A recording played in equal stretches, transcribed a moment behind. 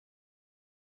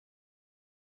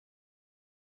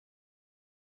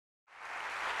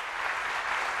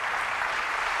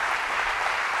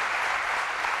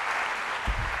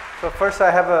So first I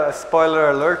have a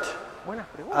spoiler alert.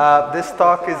 This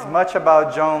talk is much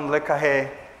about John Le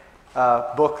Carré's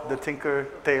book, The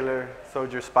Tailor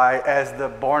Soldier Spy, as the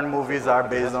Bourne movies are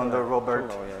based on the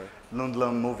Robert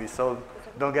Lundlund movies. So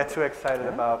don't get too excited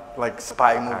about like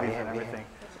spy movies and everything.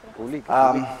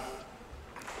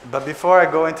 But before I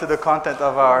go into the content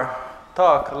of our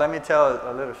talk, let me tell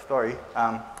a little story.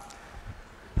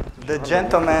 The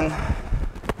gentleman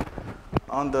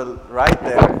on the right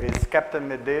there is Captain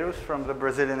Medeiros from the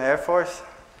Brazilian Air Force.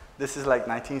 This is like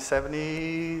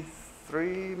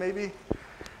 1973, maybe.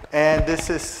 And this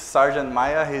is Sergeant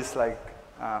Maya. He's like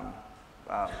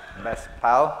best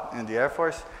pal in the Air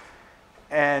Force.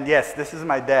 And yes, this is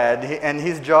my dad. And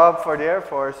his job for the Air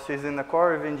Force, he's in the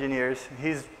Corps of Engineers.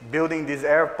 He's building these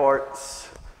airports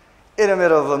in the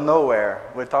middle of nowhere.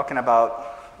 We're talking about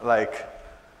like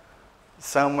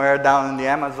somewhere down in the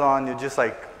Amazon. You're just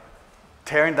like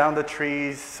tearing down the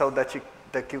trees so that you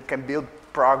can build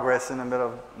progress in the middle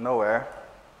of nowhere.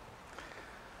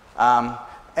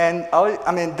 And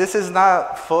I mean, this is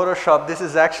not Photoshop. This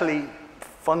is actually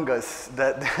fungus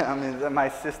that my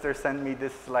sister sent me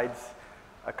these slides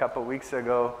a couple weeks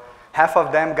ago. Half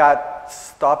of them got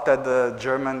stopped at the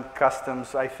German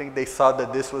customs. I think they saw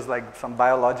that this was like some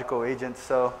biological agent.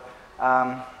 So,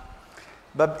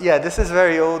 but yeah, this is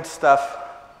very old stuff.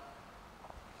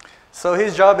 So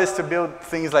his job is to build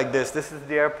things like this. This is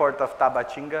the airport of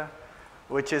Tabatinga,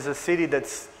 which is a city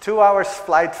that's 2 hours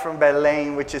flight from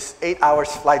Belém, which is 8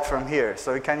 hours flight from here.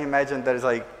 So you can imagine that is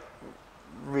like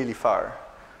really far.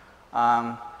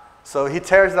 So he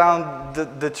tears down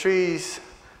the trees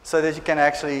so that you can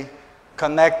actually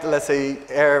connect, let's say,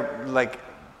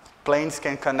 planes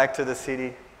can connect to the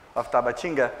city of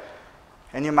Tabatinga.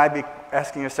 And you might be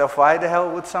asking yourself, why the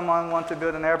hell would someone want to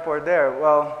build an airport there?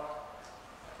 Well,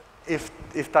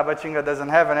 if Tabatinga doesn't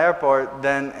have an airport,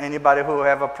 then anybody who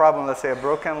have a problem, let's say a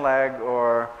broken leg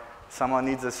or someone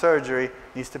needs a surgery,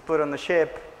 needs to put on a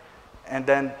ship and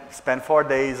then spend 4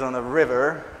 days on a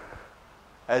river.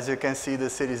 As you can see, the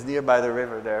city is nearby the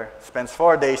river there. Spends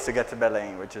 4 days to get to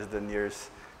Belém, which is the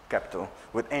nearest capital,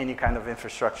 with any kind of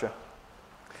infrastructure.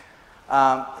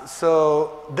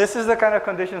 So this is the kind of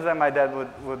conditions that my dad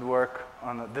would work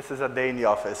on. This is a day in the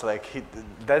office. Like, he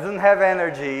doesn't have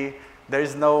energy.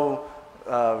 There's no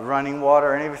running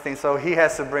water and everything, so he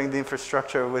has to bring the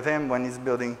infrastructure with him when he's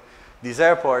building these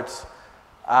airports.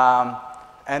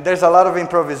 And there's a lot of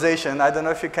improvisation. I don't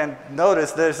know if you can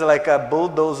notice, there's like a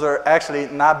bulldozer, actually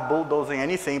not bulldozing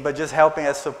anything, but just helping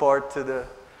as support to the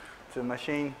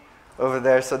machine over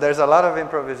there. So there's a lot of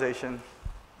improvisation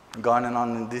going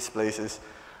on in these places.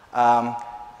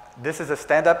 This is a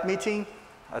stand-up meeting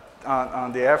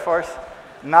on the Air Force.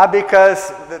 Not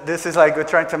because this is like we're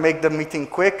trying to make the meeting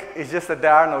quick, it's just that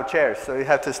there are no chairs, so you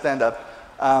have to stand up.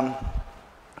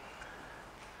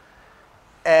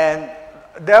 And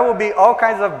there will be all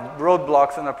kinds of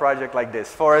roadblocks in a project like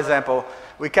this. For example,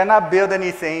 we cannot build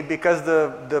anything because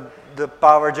the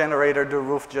power generator, the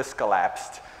roof just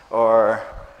collapsed. Or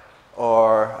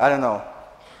I don't know,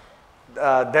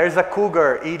 there's a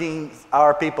cougar eating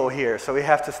our people here, so we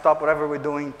have to stop whatever we're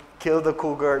doing, kill the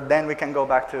cougar, then we can go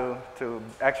back to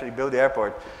actually build the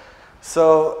airport.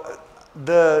 So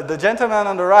the gentleman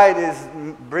on the right is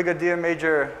Brigadier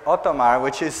Major Itamar,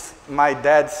 which is my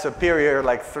dad's superior,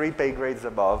 like 3 pay grades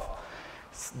above.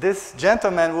 This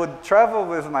gentleman would travel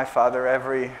with my father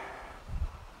every,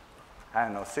 I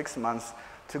don't know, 6 months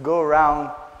to go around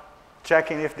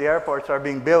checking if the airports are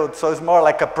being built. So it's more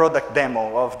like a product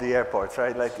demo of the airports,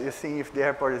 right? Like you're seeing if the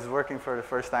airport is working for the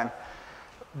first time.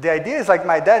 The idea is like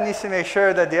my dad needs to make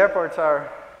sure that the airports are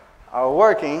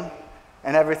working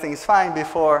and everything's fine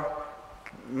before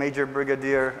Major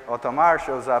Brigadier Itamar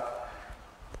shows up.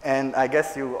 And I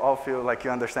guess you all feel like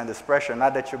you understand this pressure.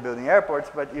 Not that you're building airports,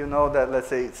 but you know that, let's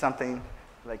say, something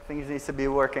like things needs to be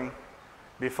working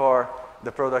before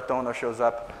the product owner shows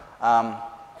up.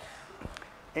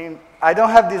 And I don't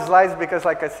have these slides because,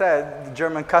 like I said, the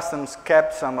German customs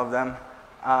kept some of them.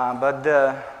 But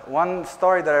the one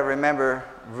story that I remember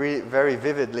very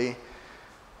vividly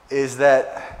is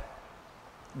that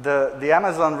the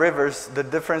Amazon rivers, the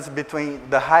difference between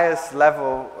the highest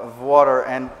level of water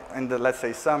and in the, let's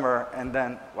say, summer, and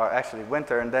then, well, actually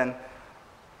winter, and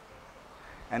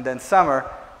then summer,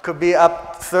 could be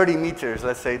up 30 meters,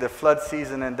 let's say, the flood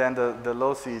season and then the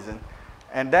low season.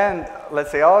 And then, let's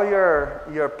say, all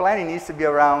your planning needs to be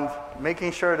around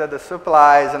making sure that the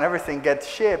supplies and everything gets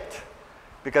shipped,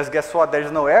 because guess what,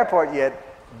 there's no airport yet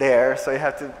there, so you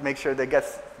have to make sure they get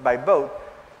by boat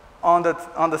on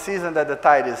the season that the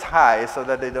tide is high so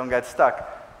that they don't get stuck.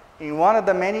 in one of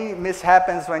the many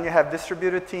mishaps when you have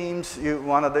distributed teams,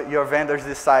 one of your vendors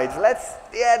decides,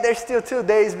 there's still 2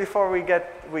 days before we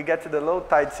get to the low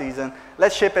tide season.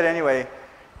 Let's ship it anyway.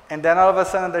 And then all of a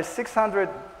sudden, there's 600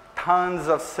 tons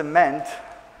of cement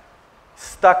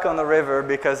stuck on the river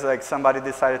because like somebody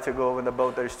decided to go with the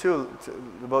boat. There's two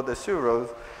rows.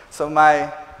 So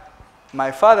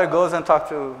my father goes and talks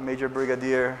to Major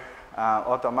Brigadier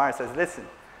Itamar and says, listen,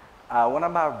 one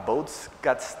of our boats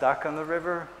got stuck on the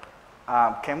river.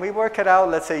 Can we work it out?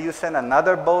 Let's say you send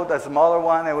another boat, a smaller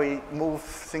one, and we move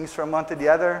things from one to the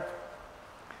other.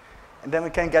 And then we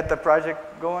can get the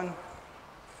project going.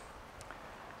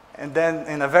 And then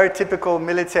in a very typical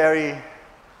military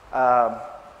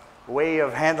way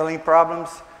of handling problems,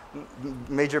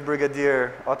 Major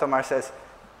Brigadier Itamar says,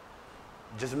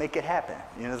 just make it happen.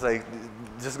 You know, it's like,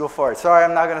 just go for it. Sorry,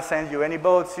 I'm not going to send you any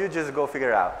boats. You just go figure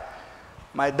it out.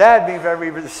 My dad, being very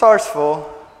resourceful,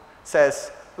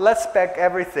 says, let's pack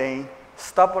everything,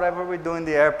 stop whatever we do in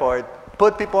the airport,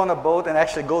 put people on a boat, and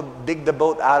actually go dig the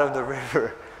boat out of the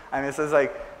river. I mean, so it's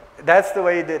like, that's the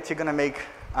way that you're going to make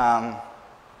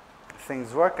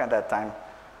things work at that time.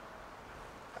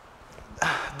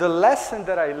 The lesson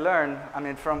that I learned, I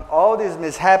mean, from all these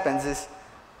mishaps is,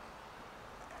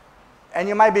 and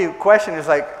you might be questioning, is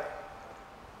like,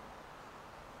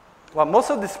 well, most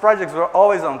of these projects were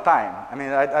always on time. I mean,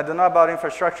 I don't know about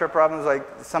infrastructure problems. Like,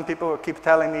 some people keep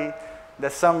telling me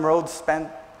that some roads spent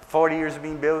 40 years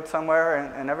being built somewhere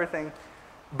and everything.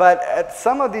 But at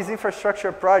some of these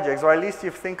infrastructure projects, or at least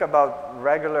you think about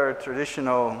regular,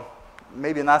 traditional,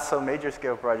 maybe not so major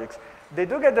scale projects, they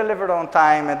do get delivered on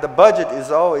time, and the budget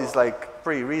is always like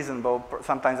pretty reasonable,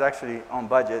 sometimes actually on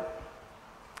budget.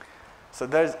 So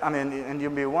there's, I mean, and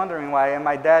you'll be wondering why. And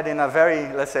my dad, in a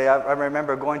very, let's say, I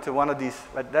remember going to one of these,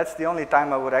 but that's the only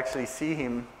time I would actually see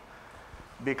him,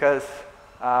 because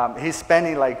he's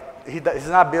spending like, he's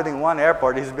not building one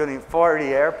airport, he's building 40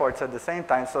 airports at the same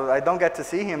time. So I don't get to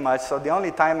see him much. So the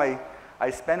only time I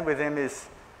spend with him is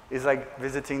like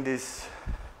visiting these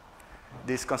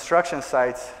construction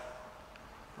sites,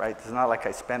 right? It's not like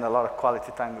I spend a lot of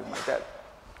quality time with my dad.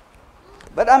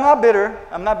 But I'm not bitter.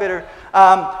 I'm not bitter.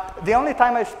 The only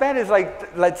time I spend is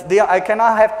like, I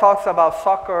cannot have talks about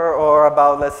soccer or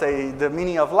about, let's say, the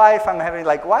meaning of life. I'm having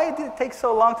like, why did it take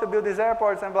so long to build these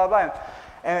airports and blah, blah.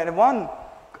 And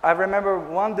I remember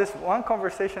one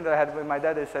conversation that I had with my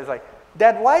dad that says like,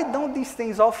 Dad, why don't these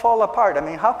things all fall apart? I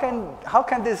mean, how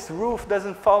can this roof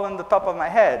doesn't fall on the top of my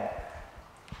head?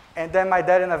 And then my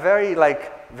dad, in a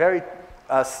very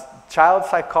child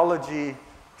psychology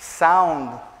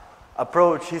sound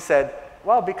approach, he said,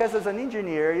 well, because as an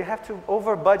engineer, you have to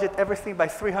over budget everything by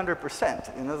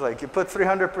 300%. You know, it's like you put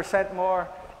 300% more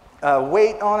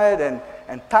weight on it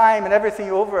and time and everything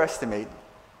you overestimate,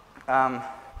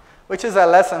 which is a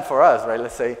lesson for us, right?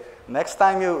 Let's say next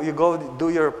time you go do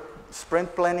your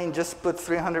sprint planning, just put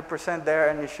 300% there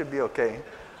and you should be okay.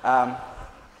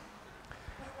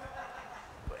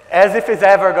 As if it's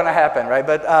ever going to happen, right?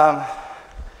 But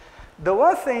the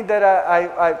one thing that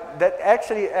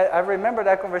I remember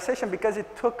that conversation because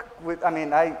it took with, I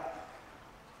mean,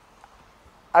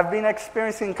 I've been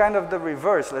experiencing kind of the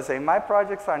reverse. Let's say my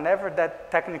projects are never that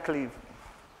technically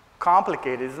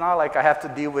complicated. It's not like I have to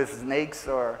deal with snakes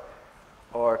or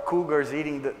cougars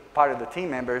eating part of the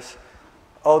team members.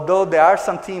 Although there are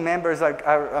some team members, like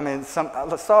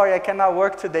sorry, I cannot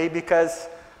work today because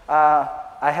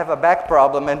I have a back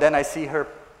problem, and then I see her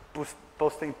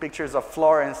posting pictures of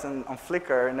Florence on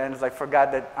Flickr, and then it's like,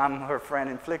 forgot that I'm her friend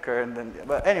in Flickr, and then,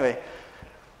 but anyway,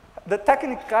 the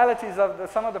technicalities of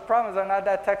some of the problems are not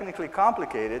that technically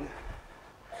complicated,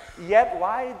 yet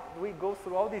why do we go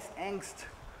through all this angst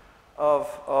of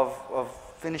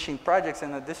finishing projects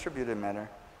in a distributed manner?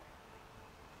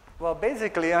 Well,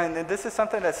 basically, I mean, this is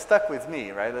something that stuck with me,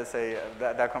 right? Let's say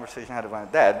that conversation I had with my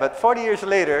dad, but 40 years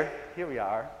later, here we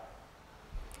are.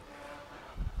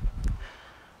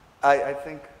 I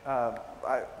think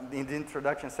in the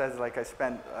introduction says like I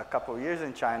spent a couple of years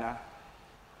in China.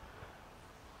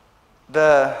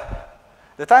 The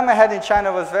time I had in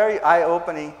China was very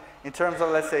eye-opening in terms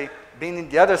of, let's say, being in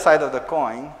the other side of the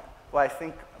coin. Well, I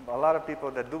think a lot of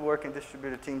people that do work in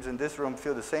distributed teams in this room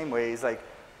feel the same way. It's like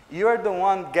you're the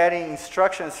one getting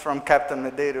instructions from Captain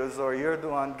Medeiros, or you're the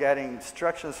one getting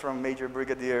instructions from Major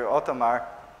Brigadier Itamar.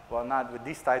 Well, not with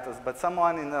these titles, but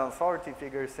someone in the authority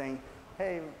figure saying,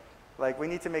 hey, like, we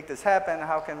need to make this happen.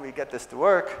 How can we get this to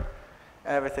work?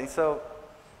 And everything. So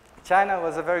China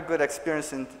was a very good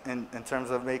experience in terms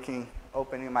of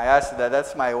opening my eyes to that.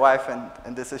 That's my wife,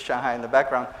 and this is Shanghai in the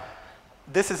background.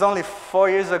 This is only 4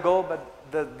 years ago, but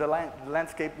the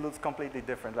landscape looks completely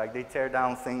different. Like they tear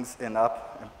down things and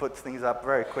put things up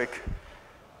very quick.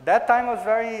 That time was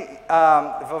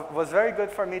very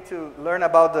good for me to learn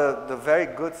about the very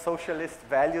good socialist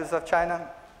values of China.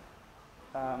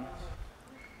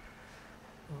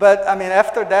 But I mean,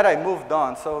 after that, I moved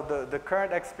on. So the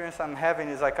current experience I'm having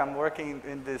is like I'm working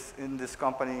in this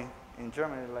company in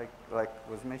Germany, like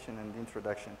was mentioned in the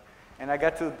introduction, and I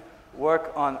get to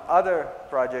work on other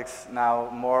projects now,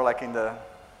 more like in the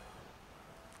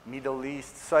Middle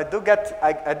East. So I do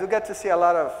get to see a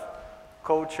lot of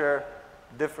culture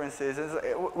differences,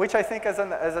 which I think as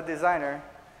a designer,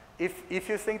 if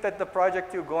you think that the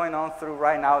project you're going on through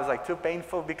right now is like too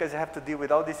painful because you have to deal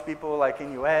with all these people like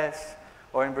in US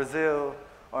or in Brazil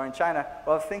or in China,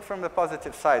 well, think from the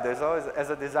positive side. There's always, as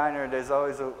a designer, there's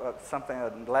always a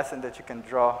lesson that you can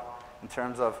draw in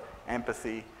terms of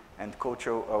empathy and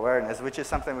cultural awareness, which is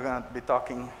something we're going to be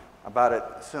talking about it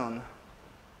soon.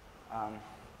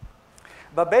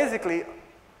 But basically,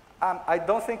 I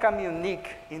don't think I'm unique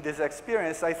in this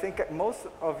experience. I think most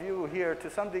of you here, to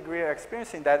some degree, are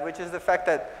experiencing that, which is the fact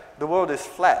that the world is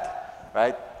flat,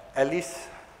 right? At least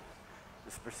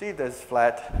it's perceived as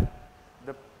flat.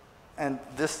 And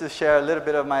just to share a little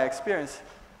bit of my experience,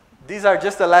 these are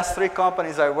just the last 3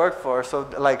 companies I worked for. So,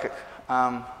 like,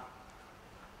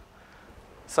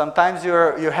 sometimes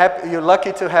you're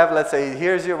lucky to have, let's say,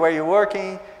 here's where you're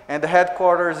working, and the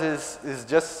headquarters is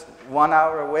just 1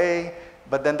 hour away.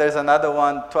 But then there's another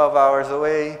one 12 hours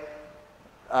away.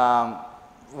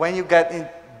 When you get in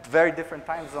very different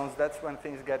time zones, that's when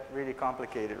things get really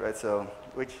complicated, right? So,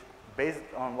 which, based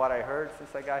on what I heard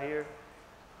since I got here,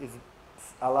 is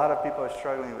a lot of people are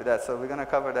struggling with that. So we're going to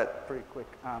cover that pretty quick.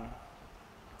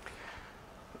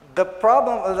 The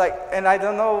problem is like, and I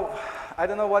don't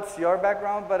know what's your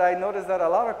background, but I noticed that a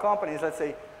lot of companies, let's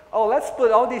say, oh, let's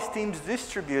put all these teams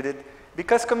distributed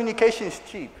because communication is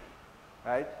cheap,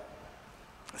 right?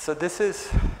 So this is,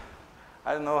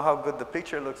 I don't know how good the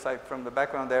picture looks like from the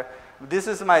background there. This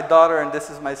is my daughter and this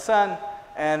is my son,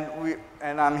 and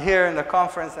I'm here in the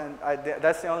conference, and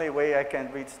that's the only way I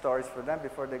can read stories for them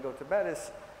before they go to bed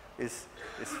is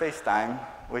FaceTime,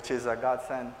 which is a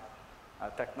godsend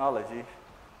technology.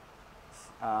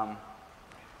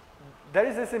 There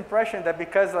is this impression that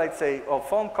because, like, say,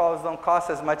 phone calls don't cost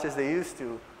as much as they used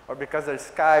to, or because there's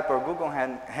Skype or Google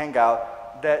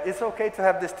Hangout, that it's okay to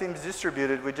have these teams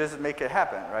distributed. We just make it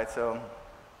happen, right? So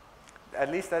at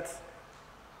least it's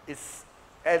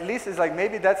like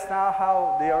maybe that's not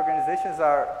how the organizations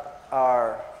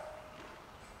are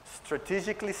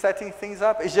strategically setting things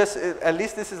up. It's just, at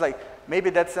least this is like,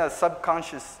 maybe that's a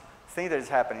subconscious thing that is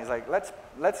happening. It's like,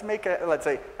 let's make it, let's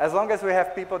say, as long as we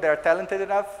have people that are talented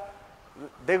enough,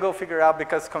 they go figure out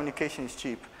because communication is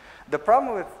cheap. The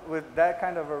problem with that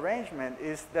kind of arrangement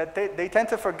is that they tend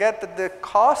to forget that the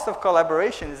cost of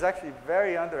collaboration is actually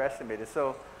very underestimated.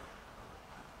 So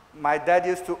my dad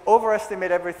used to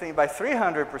overestimate everything by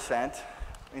 300%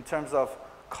 in terms of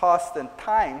cost and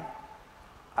time.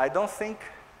 I don't think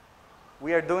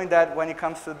we are doing that when it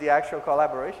comes to the actual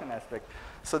collaboration aspect.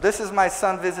 So this is my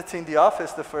son visiting the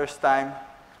office the first time,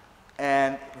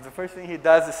 and the first thing he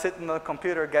does is sit on the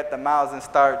computer, get the mouse, and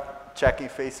start checking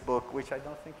Facebook, which I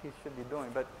don't think he should be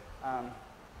doing. But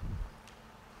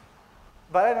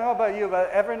I don't know about you,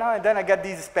 but every now and then I get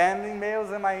these spam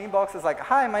emails in my inbox. It's like,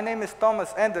 hi, my name is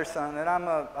Thomas Anderson, and I'm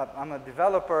a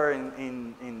developer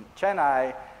in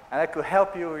Chennai, and I could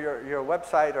help you your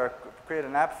website or create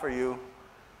an app for you.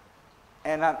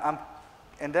 And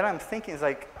then I'm thinking, it's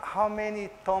like, how many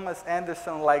Thomas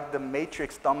Anderson, like the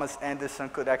Matrix Thomas Anderson,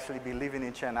 could actually be living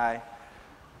in Chennai?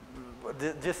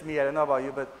 Just me, I don't know about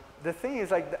you, but the thing is,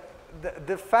 like,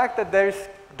 the fact that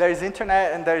there's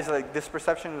internet and there's like this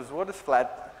perception of the world is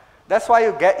flat, that's why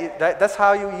you get it, that's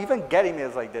how you even get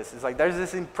emails like this. It's like there's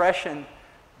this impression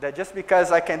that just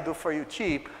because I can do for you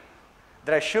cheap,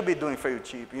 that I should be doing for you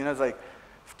cheap. You know, it's like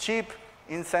cheap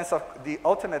in the sense of the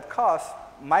ultimate cost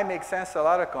might make sense to a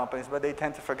lot of companies, but they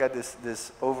tend to forget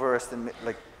this overestimate,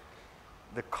 like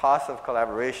the cost of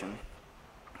collaboration.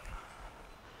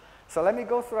 So let me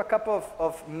go through a couple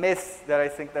of myths that I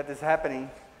think that is happening.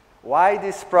 Why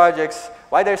these projects,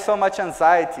 why there's so much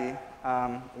anxiety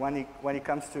when it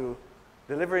comes to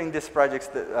delivering these projects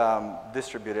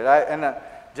distributed.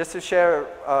 Just to share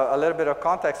a little bit of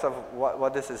context of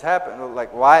what this has happened,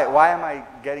 like why am I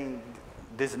getting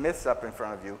these myths up in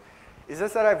front of you? It's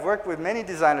just that I've worked with many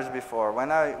designers before.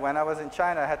 When I was in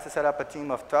China, I had to set up a team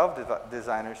of 12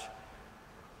 designers,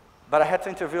 but I had to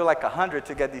interview like 100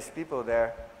 to get these people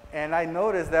there. And I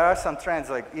noticed there are some trends,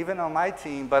 like even on my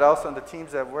team, but also on the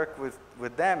teams that work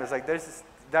with them, it's like there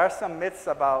are some myths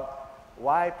about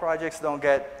why projects don't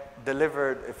get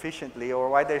delivered efficiently or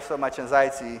why there's so much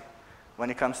anxiety when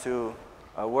it comes to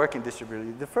working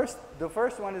distributed. The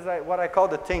first one is what I call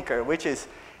the tinker, which is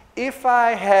if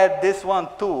I had this one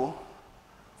tool,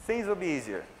 things would be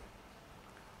easier.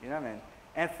 You know what I mean?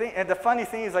 And the funny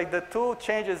thing is, like, the tool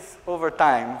changes over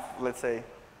time. Let's say,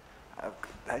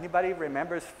 anybody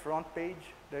remembers front page?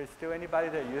 There's still anybody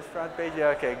that uses front page?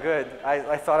 Yeah, okay, good.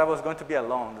 I thought I was going to be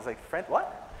alone. It's like, front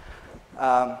what?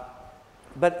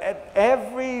 But at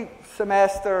every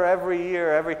semester, every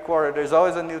year, every quarter, there's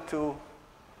always a new tool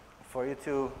for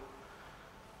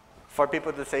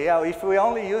people to say, yeah, if we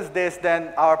only use this,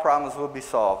 then our problems will be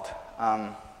solved.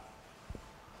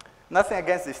 Nothing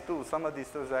against these tools. Some of these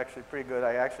tools are actually pretty good.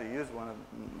 I actually use one of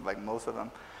them, like most of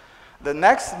them. The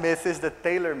next myth is the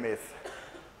Tailor myth,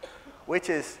 which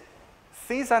is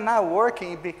things are not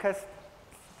working because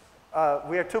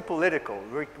we are too political.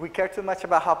 We care too much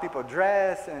about how people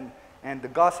dress and the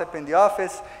gossip in the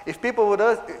office. If people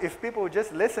would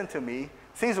just listen to me,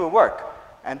 things will work.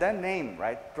 And then name,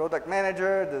 right? Product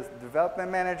manager, the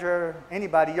development manager,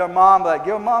 anybody, your mom, like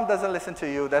your mom doesn't listen to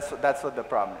you, that's what the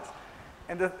problem is.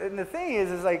 And the thing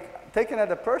is like, taken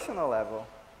at a personal level,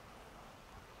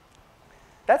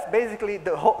 that's basically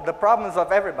the problems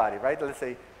of everybody, right? Let's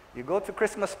say you go to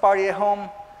Christmas party at home,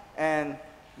 and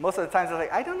most of the times they're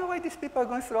like, I don't know why these people are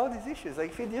going through all these issues.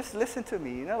 Like, if you just listen to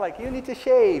me, you know, like you need to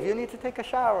shave, you need to take a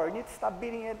shower, you need to stop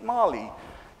beating at Molly.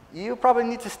 You probably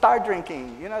need to start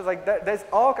drinking. You know, it's like there's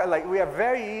all, like, we are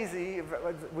very easy,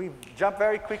 we jump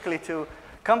very quickly to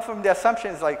come from the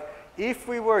assumptions like, if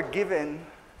we were given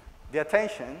the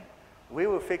attention, we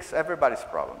will fix everybody's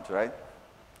problems, right?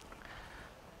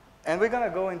 And we're going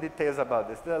to go in details about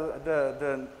this.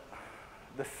 The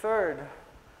third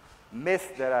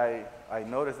myth that I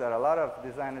noticed that a lot of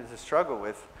designers struggle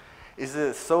with is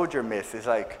the soldier myth. It's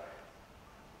like,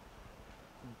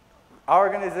 our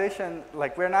organization,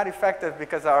 like, we're not effective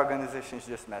because our organization is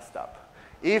just messed up.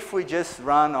 If we just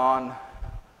run on,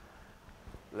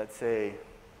 let's say,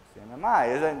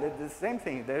 CMMI, it's the same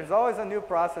thing. There's always a new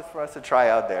process for us to try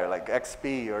out there, like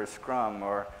XP or Scrum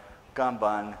or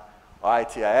Kanban or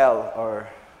ITIL or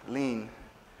Lean.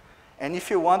 And if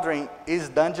you're wondering, is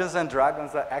Dungeons and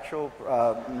Dragons an actual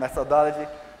methodology?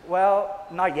 Well,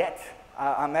 not yet.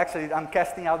 I'm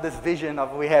casting out this vision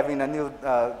of we having a new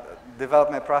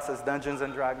development process, Dungeons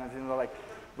and Dragons. You know, like,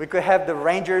 we could have the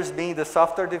Rangers being the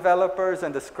software developers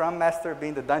and the Scrum Master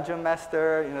being the Dungeon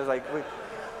Master. You know, like,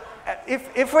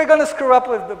 if we're going to screw up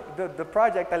with the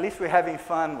project, at least we're having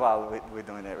fun while we're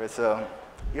doing it. Right? So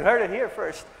you heard it here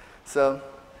first. So,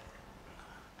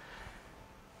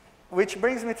 which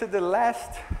brings me to the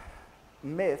last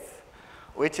myth,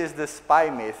 which is the spy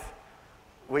myth,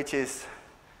 which is,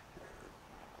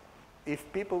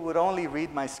 if people would only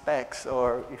read my specs,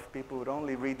 or if people would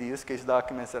only read the use case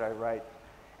documents that I write.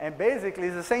 And basically,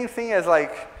 it's the same thing as,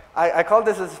 like, I call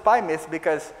this a spy myth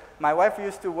because my wife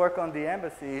used to work on the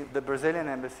embassy, the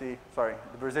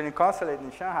Brazilian consulate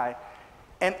in Shanghai,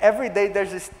 and every day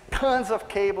there's just tons of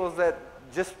cables that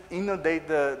just inundate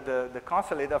the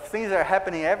consulate of things that are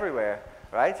happening everywhere,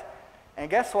 right? And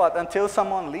guess what? Until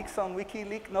someone leaks on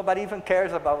WikiLeaks, nobody even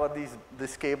cares about what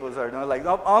these cables are doing. Like,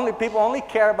 people only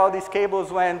care about these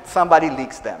cables when somebody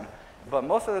leaks them. But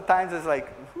most of the times it's like,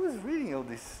 who's reading all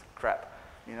this crap?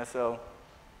 You know, so.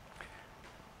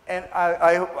 And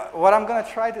what I'm going to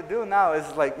try to do now is,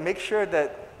 like, make sure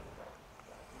that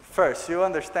first you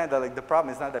understand that, like, the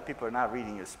problem is not that people are not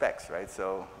reading your specs, right?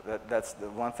 So that's the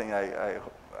one thing I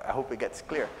hope it gets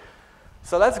clear.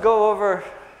 So let's go over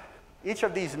each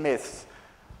of these myths.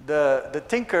 The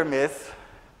tinker myth,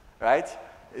 right,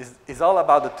 is all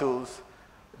about the tools.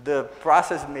 The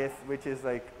process myth, which is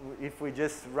like, if we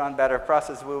just run better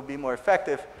process, we'll be more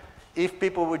effective. If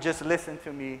people would just listen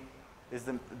to me, is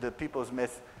the people's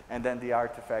myth. And then the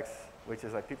artifacts, which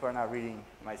is like, people are not reading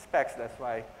my specs, that's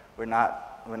why we're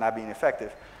not being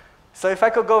effective. So if I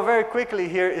could go very quickly,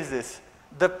 here is this.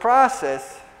 The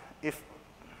process,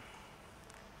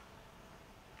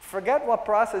 forget what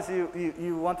process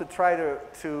you want to try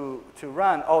to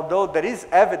run, although there is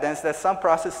evidence that some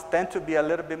processes tend to be a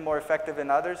little bit more effective than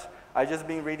others. I just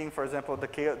been reading, for example,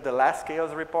 the last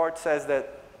Chaos report says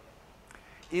that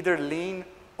either Lean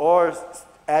or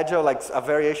Agile, like a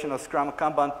variation of Scrum,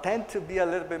 Kanban, tend to be a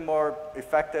little bit more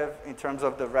effective in terms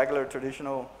of the regular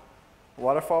traditional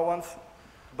waterfall ones.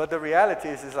 But the reality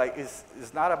is like,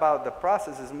 it's not about the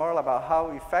process, it's more about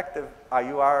how effective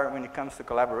you are when it comes to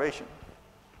collaboration.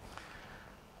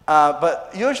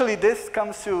 But usually this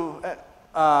comes to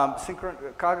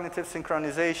cognitive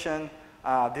synchronization,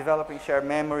 developing shared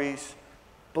memories,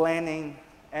 planning,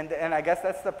 And I guess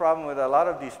that's the problem with a lot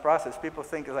of these processes. People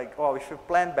think like, oh, we should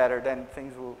plan better, then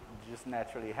things will just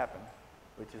naturally happen,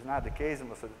 which is not the case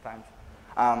most of the times.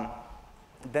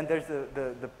 Then there's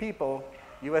the people.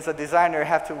 You as a designer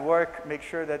have to work, make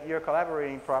sure that you're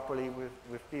collaborating properly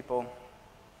with people.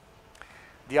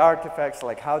 The artifacts,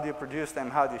 like how do you produce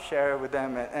them, how do you share with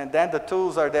them, and then the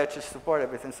tools are there to support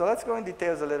everything. So let's go in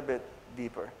details a little bit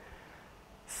deeper.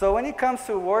 So when it comes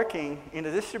to working in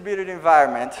a distributed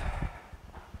environment,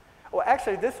 well,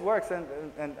 actually this works,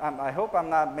 and I hope I'm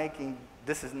not making,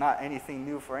 this is not anything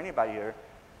new for anybody here.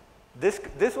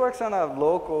 This works on a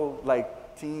local,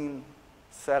 like, team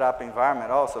setup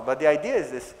environment also, but the idea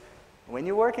is this: when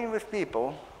you're working with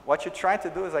people, what you're trying to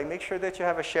do is like make sure that you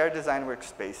have a shared design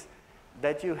workspace,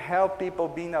 that you help people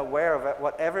being aware of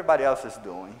what everybody else is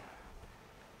doing,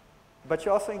 but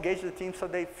you also engage the team so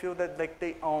they feel that like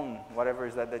they own whatever it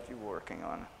is that you're working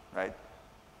on, right?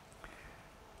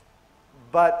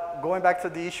 But going back to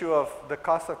the issue of the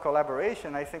cost of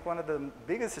collaboration, I think one of the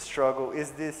biggest struggle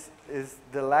is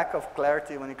the lack of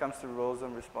clarity when it comes to roles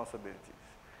and responsibilities,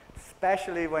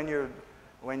 especially when you're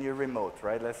remote,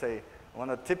 right? Let's say one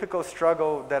of the typical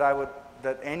struggle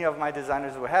that any of my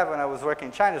designers would have when I was working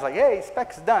in China is like, hey,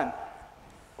 spec's done.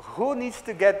 Who needs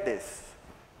to get this?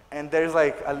 And there's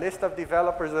like a list of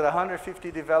developers with 150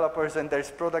 developers, and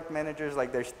there's product managers,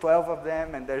 like there's 12 of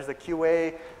them, and there's the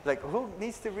QA. Like, who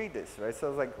needs to read this, right?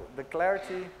 So it's like the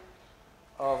clarity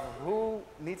of who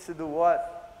needs to do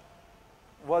what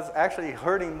was actually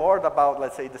hurting more about,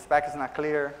 let's say, the spec is not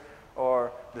clear,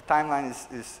 or the timeline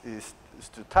is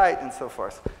too tight, and so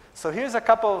forth. So here's a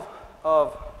couple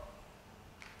of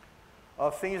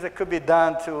things that could be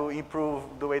done to improve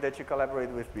the way that you collaborate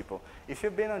with people. If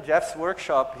you've been on Jeff's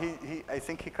workshop, I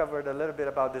think he covered a little bit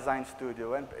about Design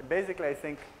Studio. And basically, I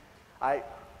think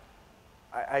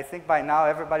by now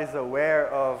everybody's aware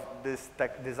of this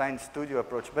Design Studio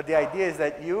approach. But the idea is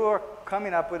that you are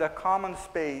coming up with a common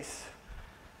space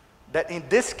that in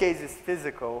this case is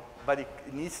physical, but it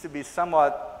needs to be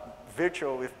somewhat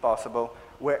virtual if possible,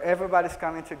 where everybody's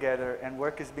coming together and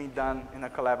work is being done in a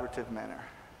collaborative manner.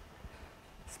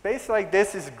 Space like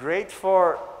this is great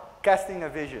for casting a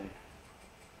vision.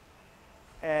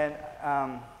 And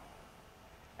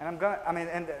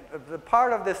the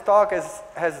part of this talk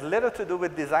has little to do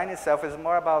with design itself. It's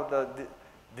more about the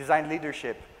design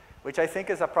leadership, which I think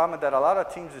is a problem that a lot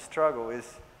of teams struggle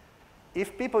is.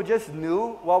 If people just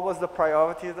knew what was the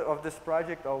priority of this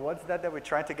project, or what's that we're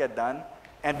trying to get done,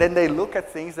 and then they look at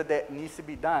things that needs to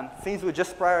be done, things would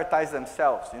just prioritize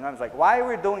themselves. You know, it's like, why are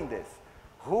we doing this?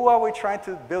 Who are we trying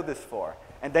to build this for?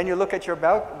 And then you look at your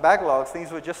backlogs,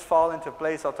 things will just fall into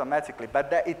place automatically.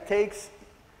 But it takes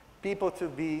people to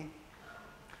be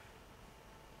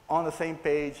on the same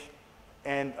page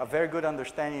and a very good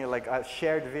understanding, like a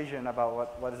shared vision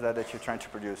about what is that you're trying to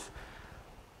produce.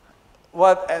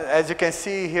 As you can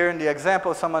see here in the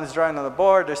example, someone is drawing on the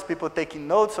board, there's people taking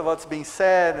notes of what's being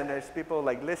said, and there's people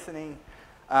like listening.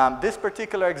 This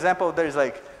particular example, there's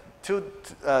like two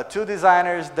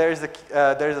designers, there's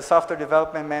a software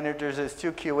development manager, there's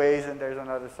 2 QAs, and there's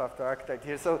another software architect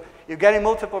here. So you're getting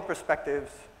multiple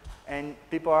perspectives, and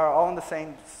people are all in the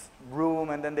same room,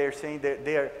 and then they're seeing,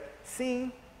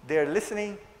 they're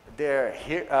listening,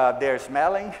 they're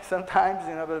smelling sometimes,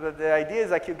 you know, but the idea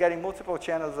is like you're getting multiple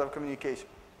channels of communication.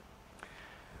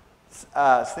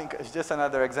 I think it's just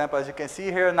another example. As you can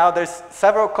see here, now there's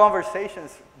several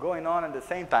conversations going on at the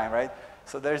same time, right?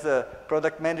 So there's a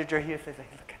product manager here says,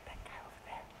 like, look at that guy over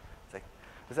there.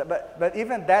 It's like, but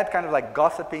even that kind of like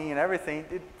gossiping and everything,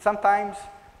 sometimes,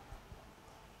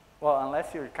 well,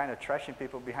 unless you're kind of trashing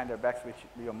people behind their backs, which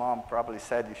your mom probably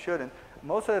said you shouldn't,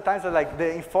 most of the times like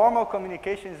the informal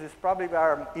communications is probably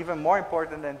even more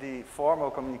important than the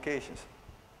formal communications.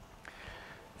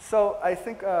 So I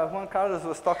think Juan Carlos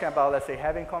was talking about, let's say,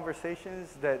 having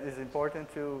conversations that is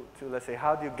important to let's say,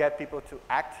 how do you get people to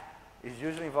act? It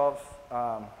usually involves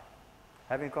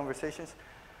having conversations.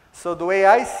 So the way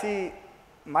I see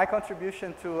my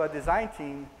contribution to a design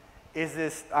team is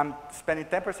this: I'm spending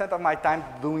 10% of my time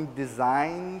doing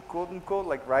design, quote unquote,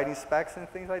 like writing specs and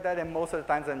things like that, and most of the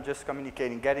times I'm just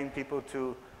communicating, getting people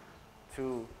to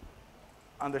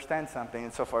understand something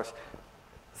and so forth.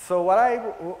 So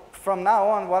from now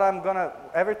on,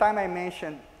 every time I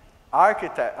mention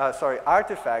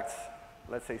artifacts,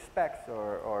 let's say specs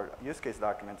or use case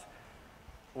documents,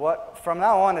 from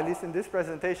now on, at least in this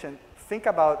presentation, think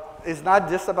about, it's not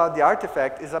just about the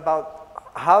artifact, it's about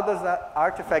how does that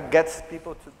artifact gets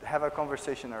people to have a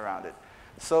conversation around it.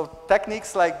 So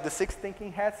techniques like the 6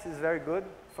 thinking hats is very good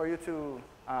for you to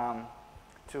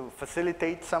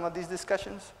facilitate some of these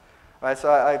discussions. right? So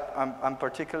I'm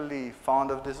particularly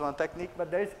fond of this one technique,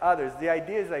 but there's others. The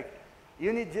idea is like,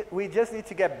 we just need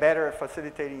to get better at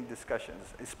facilitating discussions,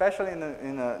 especially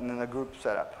in a group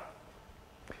setup.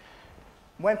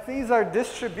 When things are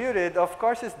distributed, of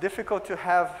course, it's difficult to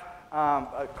have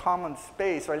a common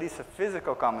space, or at least a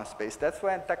physical common space. That's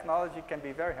when technology can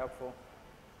be very helpful.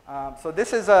 So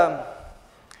this is a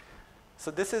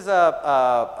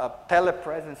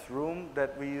telepresence room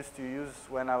that we used to use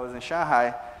when I was in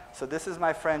Shanghai. So this is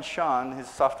my friend Sean, his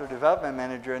software development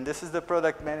manager, and this is the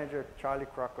product manager, Charlie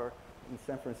Crocker, in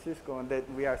San Francisco, and that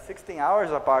we are 16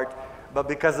 hours apart, but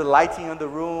because the lighting in the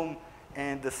room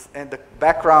and the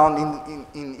background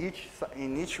in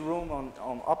each room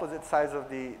on opposite sides of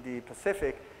the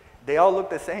Pacific, they all look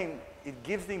the same. It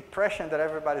gives the impression that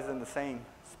everybody's in the same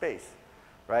space,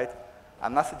 right?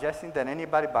 I'm not suggesting that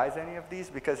anybody buys any of these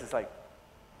because it's like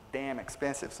damn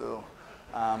expensive. So,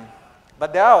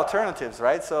 but there are alternatives,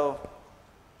 right? So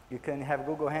you can have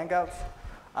Google Hangouts.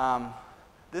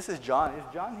 This is John. Is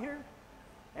John here?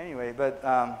 Anyway, but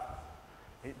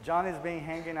John is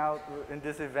hanging out in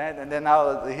this event, and then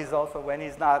now he's also, when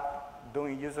he's not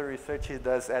doing user research, he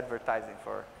does advertising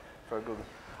for Google.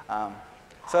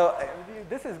 So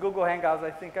this is Google Hangouts.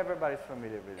 I think everybody's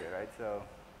familiar with it, right? So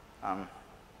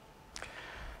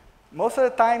most of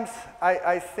the times,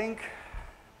 I think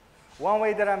one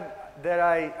way that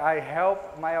I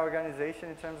help my organization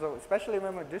in terms of, especially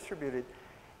when we're distributed,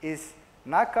 is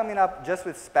not coming up just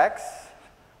with specs,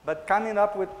 but coming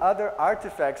up with other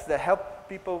artifacts that help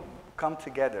people come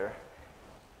together.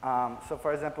 So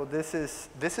for example, this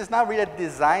is not really a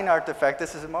design artifact.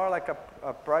 This is more like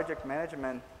a project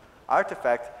management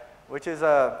artifact, which is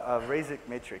a RASIC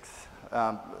matrix.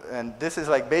 And this is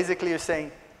like basically you're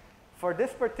saying, for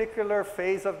this particular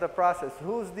phase of the process,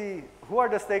 who are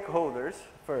the stakeholders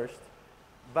first,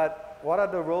 but what are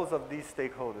the roles of these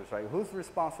stakeholders, right? Who's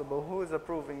responsible, who is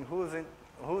approving,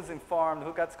 who's informed,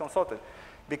 who gets consulted?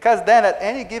 Because then at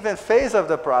any given phase of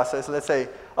the process, let's say,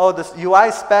 oh, this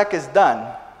UI spec is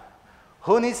done.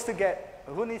 Who needs to get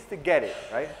it,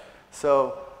 right?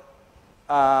 So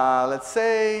let's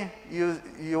say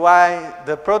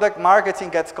the product marketing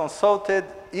gets consulted,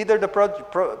 either the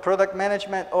product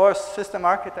management or system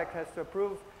architect has to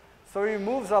approve. So it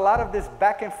removes a lot of this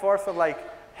back and forth of like,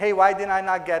 hey, why didn't I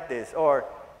not get this? Or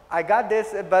I got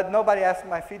this, but nobody asked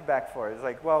my feedback for it. It's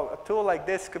like, well, a tool like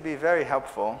this could be very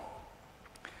helpful.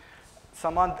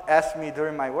 Someone asked me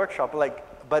during my workshop,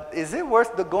 like, but is it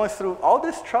worth going through all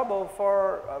this trouble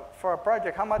for a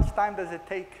project? How much time does it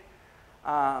take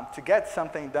to get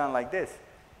something done like this?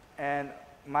 And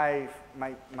my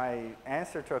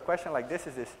answer to a question like this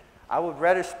is this: I would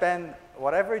rather spend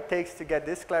whatever it takes to get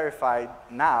this clarified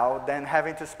now than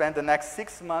having to spend the next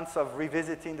 6 months of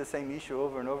revisiting the same issue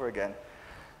over and over again.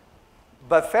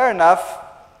 But fair enough,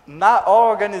 not all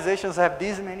organizations have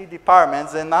these many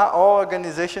departments, and not all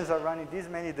organizations are running these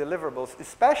many deliverables,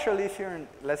 especially if you're,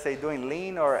 let's say, doing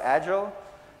lean or agile.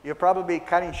 You're probably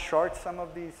cutting short some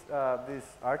of these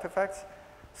artifacts.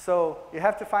 So you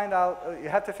have to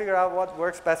figure out what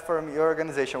works best for your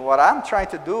organization. What I'm trying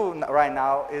to do right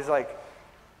now is like,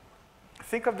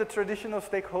 think of the traditional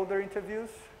stakeholder interviews.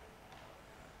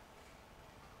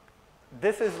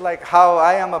 This is like how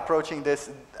I am approaching this.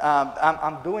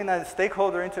 I'm doing a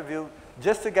stakeholder interview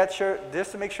just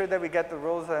to make sure that we get the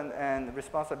roles and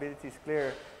responsibilities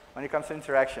clear when it comes to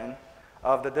interaction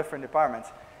of the different departments.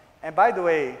 And by the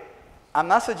way, I'm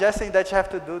not suggesting that you have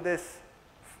to do this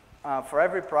for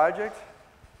every project.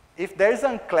 If there's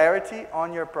unclarity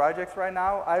on your projects right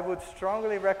now, I would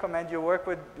strongly recommend you work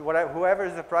with whoever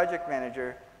is the project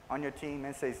manager on your team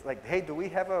and say, like, hey, do we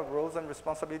have a roles and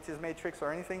responsibilities matrix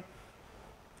or anything?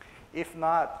 If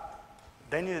not,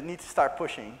 then you need to start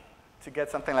pushing to get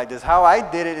something like this. How I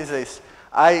did it is this.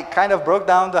 I kind of broke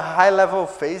down the high-level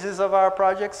phases of our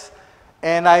projects,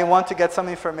 and I want to get some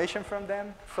information from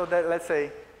them so that, let's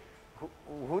say,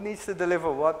 who needs to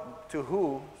deliver what to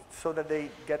who so that they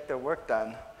get their work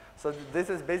done. So this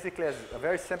is basically a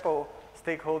very simple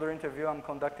stakeholder interview I'm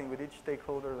conducting with each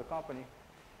stakeholder of the company.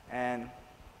 And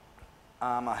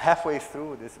I'm halfway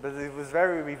through this, but it was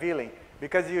very revealing.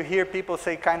 Because you hear people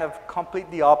say kind of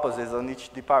completely opposites on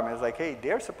each department. It's like, hey,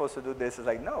 they're supposed to do this. It's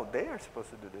like, no, they are supposed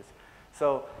to do this.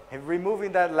 So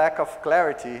removing that lack of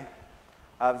clarity,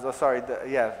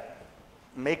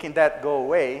 making that go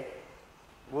away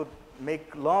would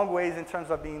make long ways in terms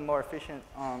of being more efficient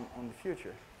on the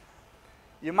future.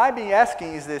 You might be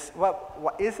asking, is this,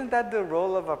 well, isn't that the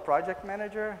role of a project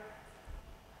manager?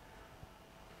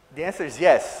 The answer is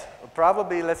yes.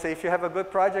 Probably, let's say, if you have a good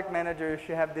project manager, you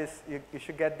should have this. You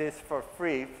should get this for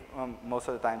free most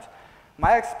of the times.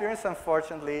 My experience,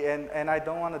 unfortunately, and I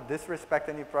don't want to disrespect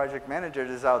any project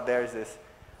managers out there, is this.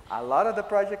 A lot of the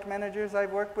project managers I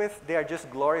work with, they are just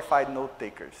glorified note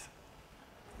takers.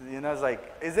 You know, it's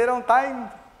like, is it on time?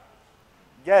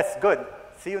 Yes, good.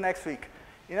 See you next week.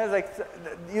 You know, it's like,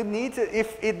 you need to,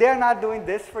 if they're not doing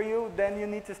this for you, then you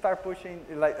need to start pushing,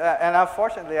 like, and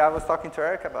unfortunately, I was talking to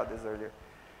Eric about this earlier.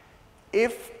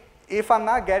 If I'm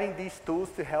not getting these tools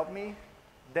to help me,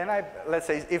 then let's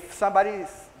say, if somebody's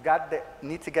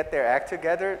need to get their act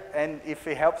together, and if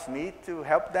it helps me to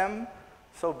help them,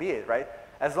 so be it, right?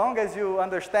 As long as you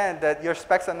understand that your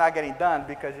specs are not getting done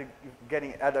because you're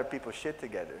getting other people's shit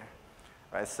together,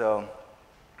 right? So,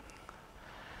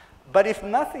 but if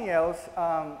nothing else,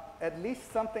 at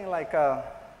least something like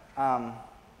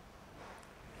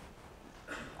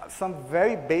some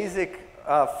very basic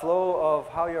flow of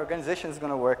how your organization is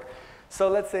going to work. So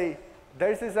let's say,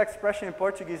 there's this expression in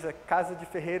Portuguese, casa de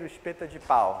ferreiro, espeta de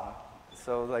pau.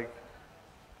 So like,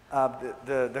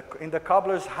 in the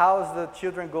cobbler's house, the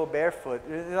children go barefoot.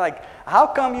 Like, how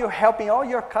come you're helping all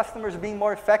your customers being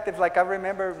more effective? Like, I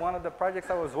remember one of the projects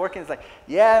I was working, it's like,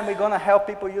 yeah, we're going to help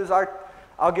people use our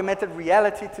augmented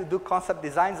reality to do concept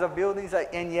designs of buildings,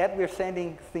 and yet we're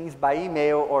sending things by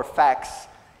email or fax,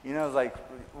 you know, like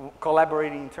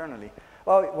collaborating internally.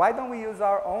 Well, why don't we use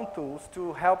our own tools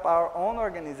to help our own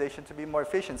organization to be more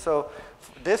efficient? So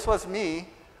this was me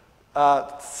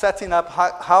setting up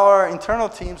how our internal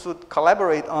teams would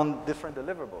collaborate on different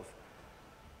deliverables.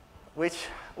 Which,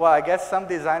 well, I guess some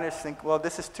designers think, well,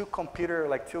 this is too computer,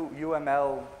 like too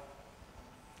UML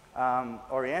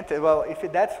oriented. Well, if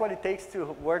that's what it takes to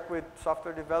work with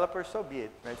software developers, so be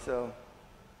it, right? So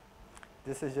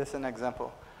this is just an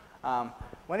example.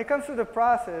 When it comes to the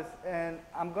process, and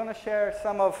I'm going to share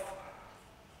some of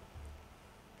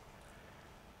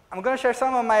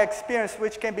my experience,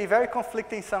 which can be very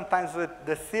conflicting sometimes with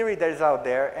the theory that is out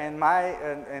there.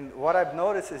 And what I've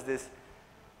noticed is this: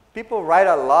 people write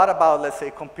a lot about, let's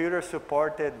say,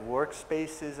 computer-supported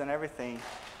workspaces and everything,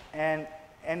 and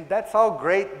that's all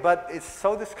great, but it's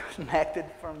so disconnected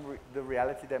from the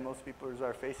reality that most people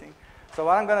are facing. So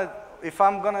what I'm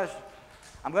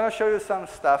gonna show you some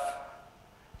stuff.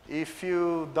 If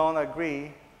you don't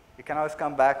agree, you can always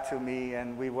come back to me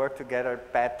and we work together,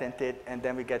 patent it, and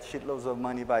then we get shitloads of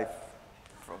money by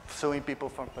suing people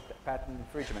for patent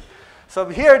infringement. So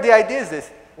here the idea is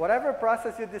this: whatever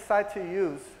process you decide to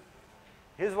use,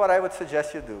 here's what I would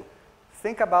suggest you do.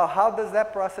 Think about how does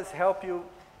that process help you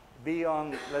be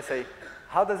on, let's say,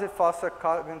 how does it foster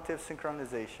cognitive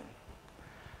synchronization?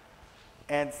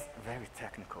 And it's very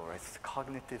technical, right? It's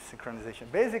cognitive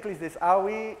synchronization. Basically, it's this: are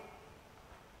we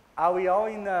all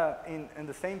in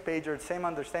the same page or the same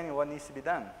understanding of what needs to be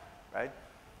done, right?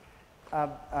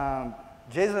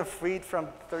 Jason Fried from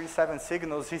 37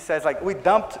 Signals, he says, like, we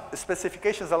dumped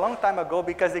specifications a long time ago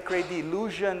because they create the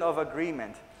illusion of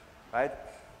agreement, right?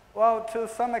 Well, to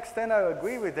some extent, I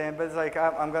agree with him, but it's like,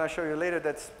 I'm going to show you later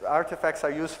that artifacts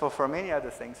are useful for many other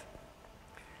things.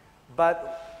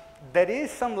 But there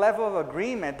is some level of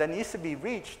agreement that needs to be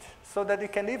reached so that you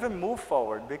can even move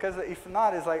forward. Because if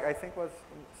not, it's like, I think was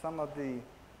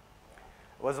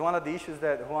one of the issues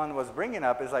that Juan was bringing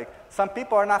up, is like, some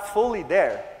people are not fully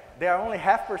there. They are only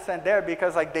 0.5% there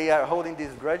because, like, they are holding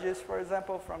these grudges, for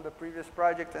example, from the previous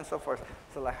project and so forth.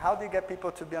 So, like, how do you get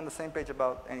people to be on the same page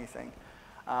about anything?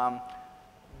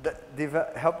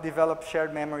 Help develop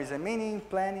shared memories and meaning,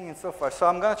 planning, and so forth. So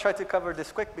I'm going to try to cover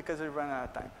this quick because we're running out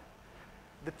of time.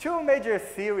 The two major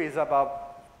theories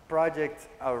about project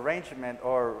arrangement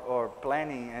or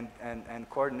planning and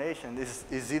coordination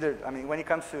is either, I mean, when it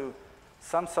comes to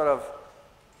some sort of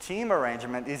team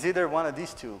arrangement, is either one of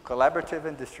these two, collaborative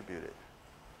and distributed.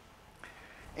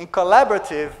 In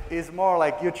collaborative, is more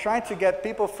like you're trying to get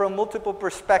people from multiple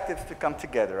perspectives to come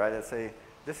together, right? Let's say,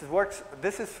 this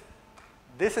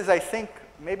is, I think,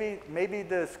 maybe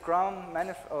the Scrum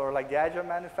or like the Agile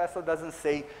Manifesto doesn't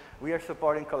say we are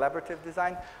supporting collaborative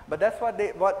design, but that's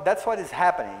what is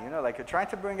happening. You know, like, you're trying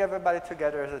to bring everybody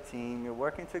together as a team. You're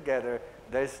working together.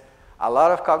 There's a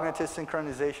lot of cognitive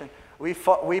synchronization.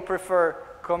 We prefer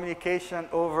communication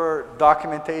over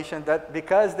documentation, that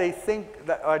because they think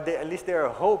that, or at least they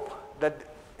hope that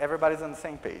everybody's on the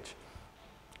same page.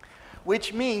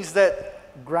 Which means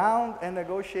that ground and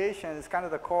negotiation is kind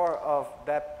of the core of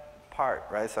that part,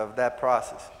 right? So of that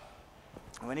process.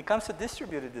 When it comes to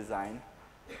distributed design,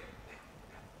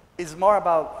 it's more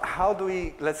about how do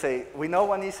we, let's say, we know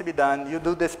what needs to be done. You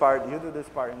do this part, you do this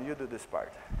part, and you do this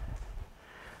part.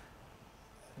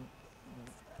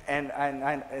 And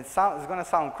it's going to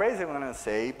sound crazy what I'm going to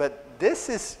say, but this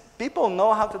is, people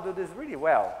know how to do this really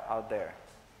well out there.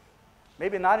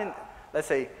 Maybe not in, let's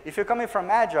say, if you're coming from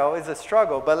Agile, it's a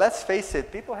struggle, but let's face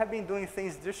it, people have been doing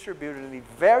things distributedly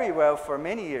very well for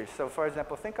many years. So for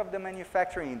example, think of the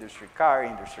manufacturing industry, car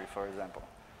industry, for example.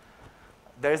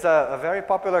 There's a very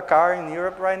popular car in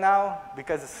Europe right now,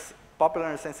 because it's popular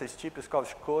in the sense it's cheap. It's called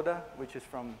Skoda, which is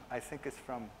from, I think it's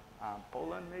from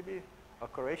Poland maybe, or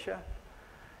Croatia.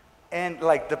 And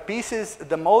like the pieces,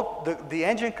 the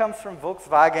engine comes from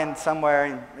Volkswagen somewhere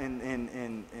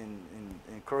in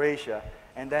Croatia.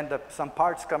 And then some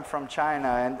parts come from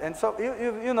China, and so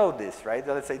you know this, right?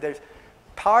 Let's say there's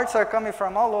parts are coming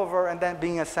from all over and then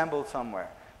being assembled somewhere.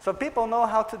 So people know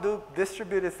how to do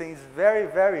distributed things very,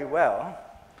 very well.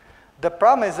 The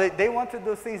problem is they want to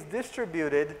do things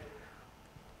distributed,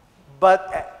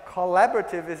 but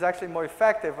collaborative is actually more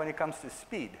effective when it comes to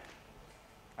speed,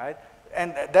 right?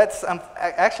 And that's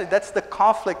actually that's the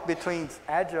conflict between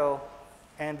Agile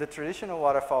and the traditional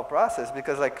waterfall process,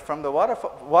 because like from the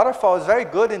waterfall is very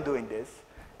good in doing this,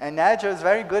 and Agile is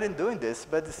very good in doing this,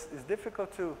 but it's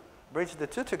difficult to bridge the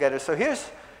two together. So here's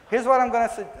what I'm going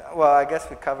to say. Well, I guess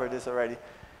we covered this already.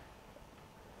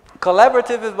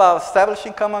 Collaborative is about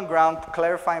establishing common ground,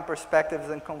 clarifying perspectives,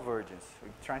 and convergence. We're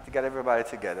trying to get everybody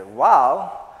together.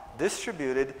 While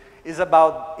distributed is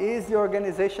about, is the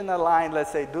organization aligned?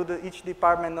 Let's say, each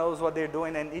department knows what they're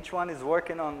doing, and each one is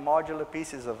working on modular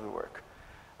pieces of the work.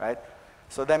 Right?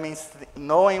 So that means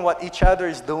knowing what each other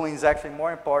is doing is actually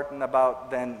more important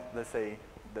than, let's say,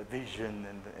 the vision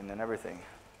and everything.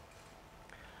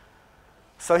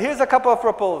 So here's a couple of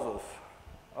proposals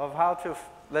of how to,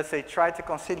 let's say, try to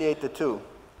conciliate the two.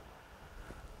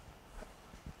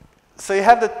 So you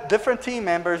have the different team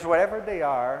members, wherever they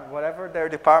are, whatever their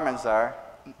departments are.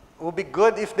 It would be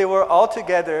good if they were all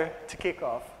together to kick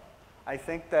off. I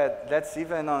think that's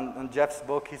even on Jeff's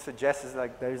book, he suggests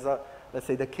like there's a, let's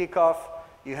say the kickoff,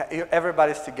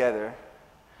 everybody's together.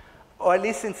 Or at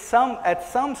least at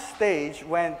some stage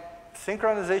when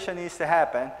synchronization needs to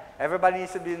happen, everybody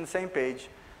needs to be on the same page.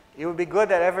 It would be good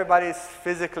that everybody is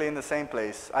physically in the same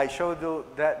place. I showed you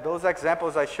those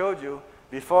examples I showed you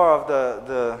before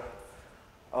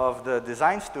of the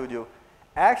design studio.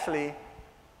 Actually,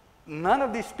 none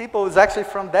of these people is actually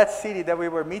from that city that we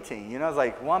were meeting. You know, it's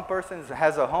like one person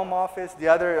has a home office, the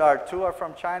other two are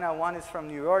from China, one is from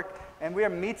New York, and we are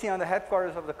meeting on the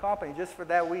headquarters of the company just for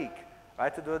that week,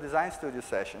 right, to do a design studio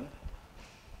session.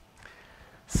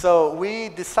 So we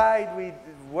decide, we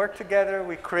work together,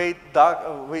 we create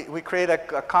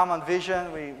a common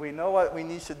vision, we know what we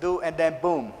need to do, and then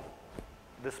boom,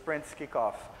 the sprints kick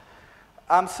off.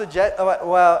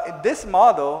 Well, this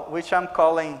model, which I'm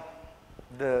calling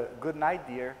the good night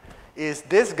dear, is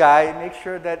this guy make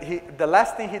sure that the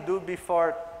last thing he do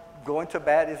before going to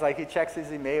bed is like he checks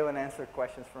his email and answers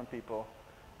questions from people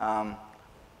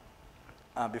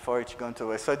before each going to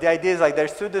bed. So the idea is like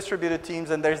there's two distributed teams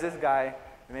and there's this guy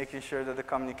making sure that the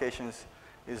communication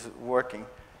is working.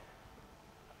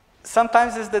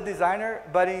 Sometimes it's the designer,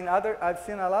 but I've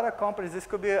seen a lot of companies, this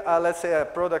could be, let's say, a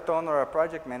product owner or a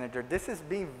project manager. This is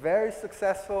being very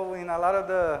successful in a lot of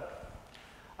the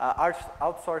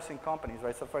outsourcing companies,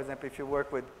 right? So for example, if you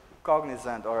work with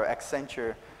Cognizant or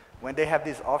Accenture, when they have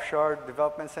these offshore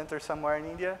development centers somewhere in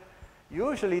India,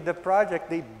 usually the project,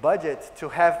 they budget to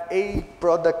have a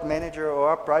product manager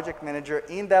or a project manager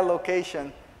in that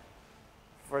location.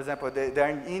 For example, they're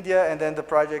in India and then the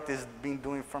project is being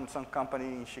doing from some company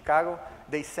in Chicago.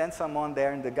 They send someone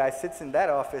there and the guy sits in that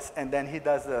office and then he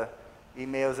does the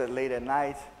emails late at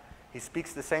night. He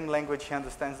speaks the same language, he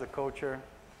understands the culture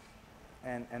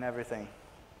and everything.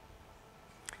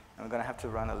 I'm going to have to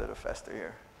run a little faster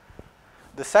here.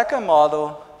 The second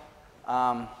model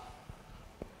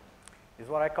is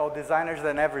what I call designers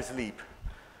that never sleep.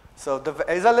 So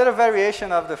it's a little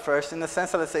variation of the first in the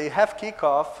sense that, let's say, you have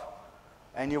kickoff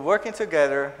and you're working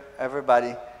together,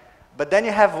 everybody, but then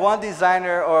you have one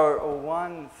designer or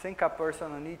one sync-up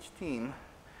person on each team,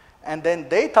 and then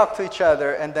they talk to each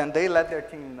other and then they let their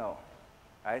team know,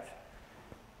 right?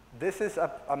 This is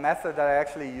a method that I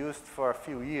actually used for a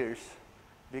few years,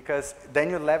 because then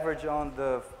you leverage on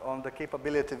the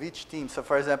capability of each team. So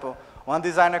for example, one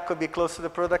designer could be close to the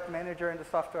product manager and the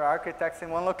software architects in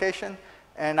one location,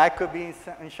 and I could be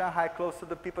in Shanghai close to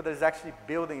the people that is actually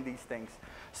building these things.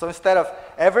 So instead of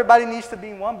everybody needs to be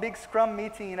in one big scrum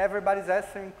meeting and everybody's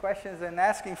answering questions and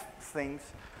asking things,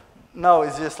 no,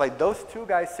 it's just like those two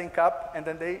guys sync up and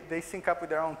then they sync up with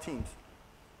their own teams.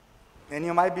 And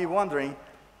you might be wondering,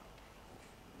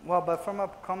 well, but from a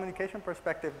communication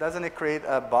perspective, doesn't it create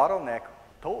a bottleneck?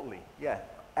 Totally, yeah.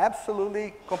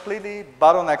 Absolutely, completely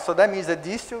bottleneck. So that means that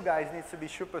these two guys need to be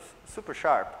super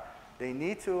sharp. They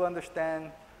need to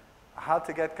understand how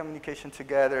to get communication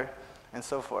together and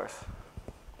so forth.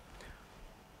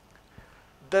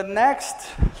 The next,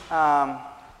 um,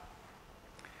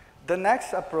 the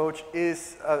next approach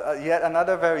is yet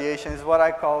another variation, is what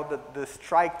I call the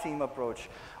strike team approach,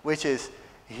 which is,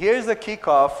 here's the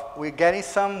kickoff, we're getting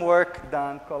some work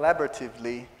done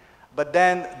collaboratively, but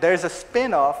then there's a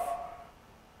spin-off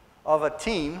of a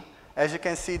team. As you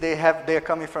can see, they're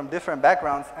coming from different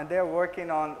backgrounds, and they're working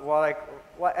on what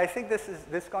I think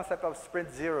this concept of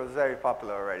sprint zero is very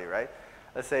popular already, right?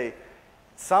 Let's say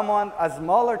a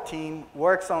smaller team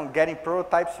works on getting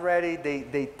prototypes ready,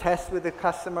 they test with the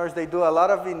customers, they do a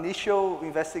lot of initial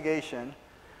investigation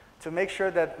to make sure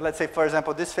that, let's say, for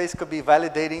example, this phase could be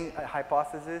validating a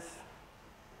hypothesis.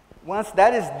 Once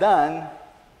that is done,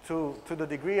 to the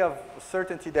degree of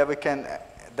certainty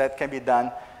that can be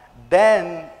done,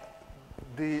 then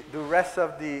the rest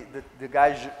of the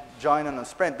guys join on a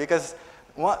sprint, because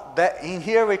in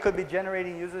here we could be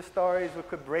generating user stories, we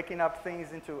could breaking up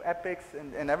things into epics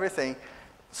and everything,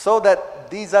 so that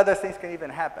these other things can even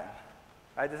happen.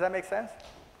 Right? Does that make sense?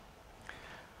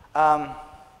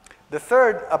 The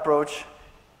third approach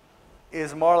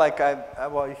is more like,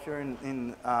 well, if you're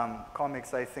in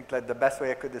comics, I think that the best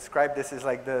way I could describe this is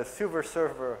like the Silver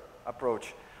Surfer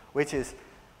approach, which is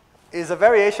a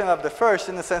variation of the first,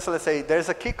 in the sense of, let's say, there's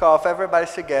a kickoff,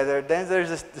 everybody's together, then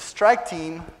there's the strike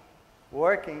team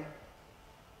working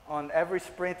on every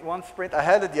sprint, one sprint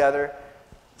ahead of the other.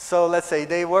 So let's say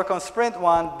they work on sprint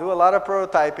 1, do a lot of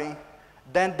prototyping,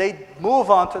 then they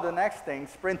move on to the next thing,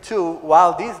 sprint 2,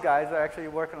 while these guys are actually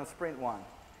working on sprint 1,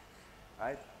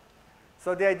 right?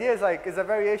 So the idea is like, it's a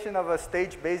variation of a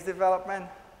stage-based development.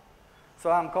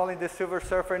 So I'm calling this Silver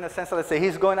Surfer in the sense of, let's say,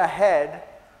 he's going ahead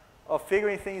of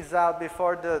figuring things out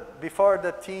before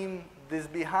the team is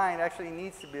behind actually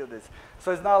needs to build this.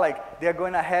 So it's not like they're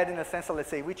going ahead in the sense of, let's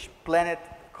say, which planet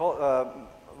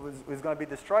is going to be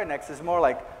destroyed next. It's more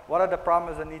like, what are the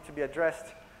problems that need to be addressed?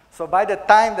 So by the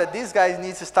time that these guys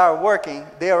need to start working,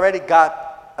 they already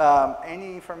got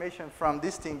any information from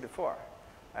this team before,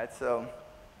 right? So,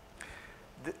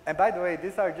 and by the way,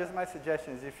 these are just my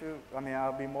suggestions.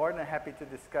 I'll be more than happy to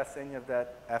discuss any of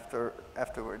that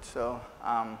afterwards. So.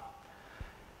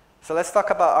 So let's talk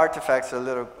about artifacts a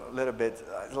little bit.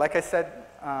 Like I said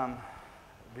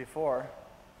before,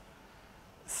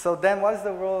 so then what is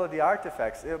the role of the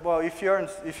artifacts? Well, if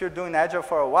you're doing Agile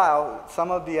for a while,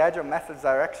 some of the Agile methods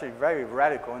are actually very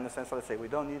radical in the sense of, let's say, we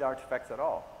don't need artifacts at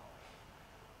all.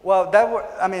 Well,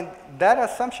 that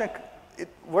assumption, it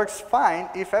works fine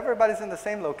if everybody's in the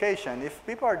same location. If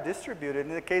people are distributed,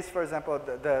 in the case, for example,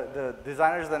 the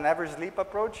designers that never sleep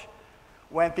approach,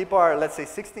 when people are, let's say,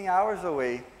 16 hours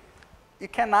away, you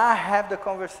cannot have the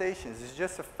conversations. It's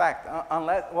just a fact.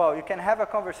 You can have a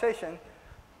conversation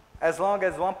as long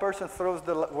as one person throws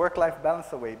the work-life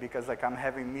balance away, because like I'm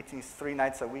having meetings 3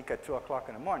 nights a week at 2 o'clock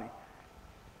in the morning.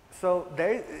 So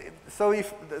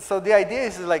the idea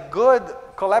is like good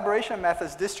collaboration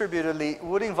methods distributedly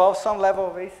would involve some level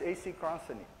of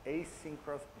asynchronicity.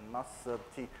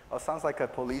 Sounds like a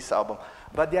Police album.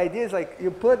 But the idea is like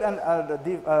you put an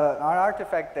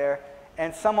artifact there,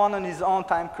 and someone on his own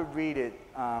time could read it,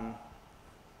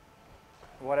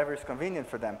 whatever is convenient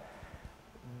for them.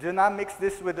 Do not mix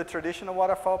this with the traditional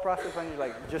waterfall process when you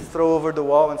like just throw over the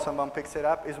wall and someone picks it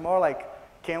up. It's more like,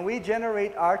 can we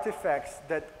generate artifacts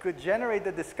that could generate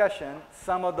the discussion,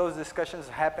 some of those discussions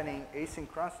happening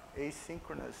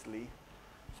asynchronously.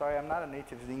 Sorry, I'm not a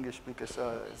native English because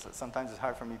sometimes it's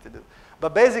hard for me to do.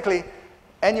 But basically,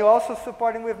 and you're also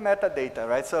supporting with metadata,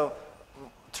 right? So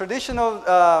traditional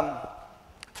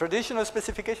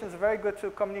specifications are very good to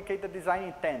communicate the design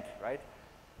intent, right?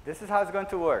 This is how it's going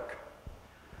to work.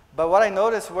 But what I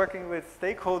noticed working with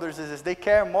stakeholders is they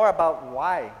care more about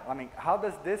why. I mean, how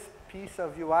does this piece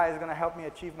of UI is going to help me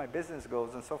achieve my business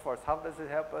goals and so forth? How does it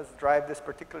help us drive this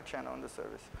particular channel in the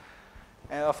service?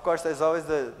 And of course, there's always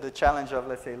the challenge of,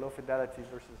 let's say, low fidelity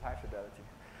versus high fidelity.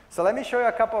 So let me show you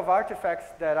a couple of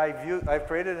artifacts that I've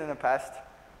created in the past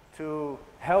to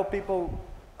help people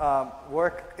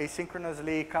work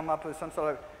asynchronously, come up with some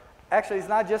sort of, actually it's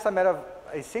not just a matter of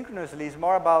asynchronously, it's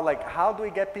more about like how do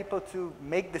we get people to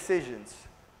make decisions,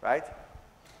 right?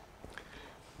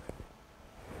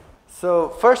 So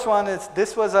first one is,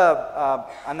 this was a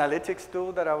analytics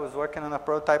tool that I was working on a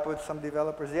prototype with some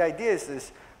developers. The idea is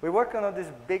this, we're working on this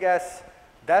big ass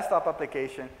desktop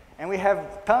application, and we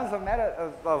have tons of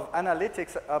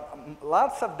analytics,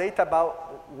 lots of data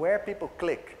about where people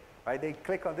click. Right? They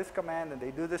click on this command and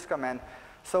they do this command.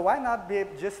 So why not be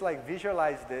able to just like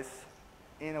visualize this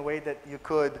in a way that you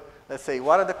could, let's say,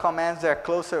 what are the commands that are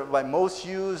closer, like most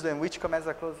used, and which commands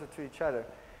are closer to each other?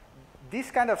 these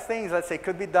kind of things, let's say,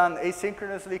 could be done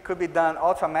asynchronously, could be done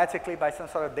automatically by some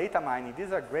sort of data mining.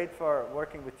 These are great for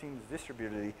working with teams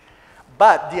distributed.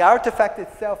 But the artifact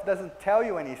itself doesn't tell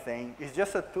you anything. It's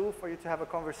just a tool for you to have a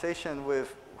conversation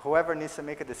with whoever needs to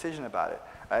make a decision about it.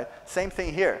 Right? Same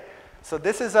thing here. So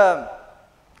this is a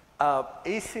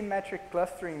asymmetric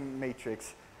clustering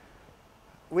matrix,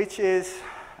 which is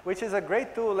a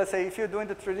great tool. Let's say if you're doing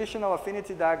the traditional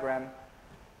affinity diagram,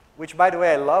 which, by the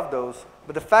way, I love those.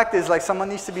 But the fact is, like, someone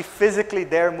needs to be physically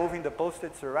there moving the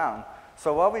Post-its around.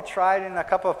 So what we tried in a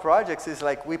couple of projects is,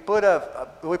 like, we put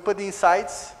the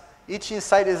insights. Each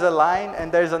insight is a line,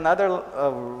 and there's another,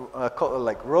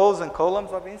 like, rows and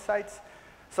columns of insights.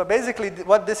 So basically,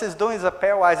 what this is doing is a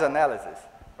pairwise analysis,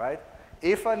 right?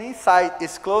 If an insight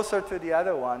is closer to the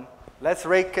other one, let's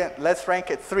rank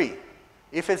it 3.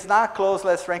 If it's not close,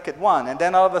 let's rank it 1. And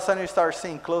then all of a sudden, you start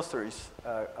seeing clusters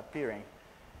appearing.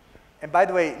 And by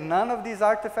the way, none of these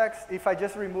artifacts, if I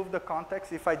just remove the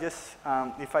context, if I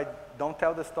don't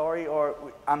tell the story, or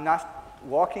I'm not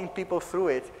walking people through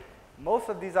it, most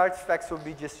of these artifacts will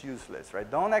be just useless, right?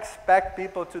 Don't expect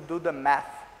people to do the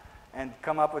math and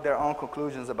come up with their own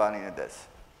conclusions about any of this.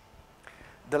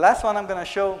 The last one I'm going to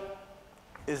show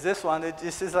is this one.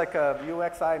 This is like a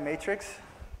UXI matrix.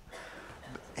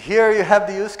 Here you have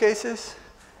the use cases,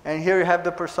 and here you have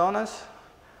the personas.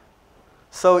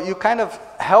 So you kind of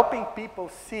helping people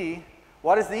see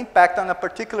what is the impact on a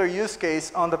particular use case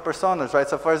on the personas, right?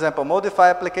 So for example, modify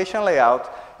application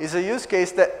layout is a use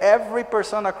case that every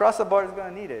persona across the board is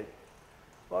going to need it.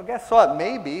 Well, guess what?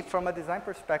 Maybe from a design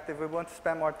perspective, we want to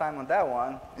spend more time on that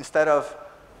one instead of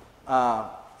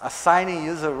assigning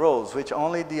user roles, which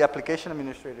only the application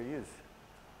administrator uses.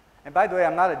 And by the way,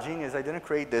 I'm not a genius. I didn't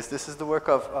create this. This is the work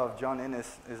of John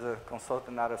Innes, is a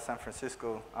consultant out of San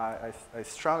Francisco. I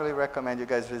strongly recommend you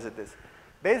guys visit this.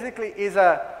 Basically, is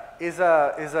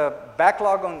a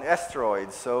backlog on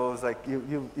asteroids. So it's like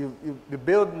you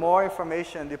build more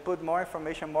information, you put more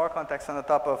information, more context on the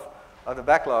top of the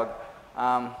backlog.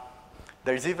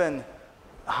 There's even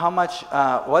how much,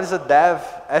 what is a dev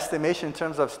estimation in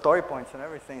terms of story points and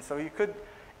everything. So you could,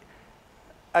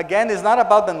 again, it's not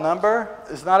about the number,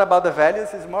 it's not about the values,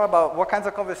 it's more about what kinds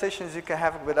of conversations you can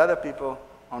have with other people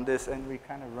on this, and we're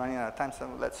kind of running out of time, so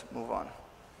let's move on.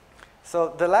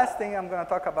 So the last thing I'm going to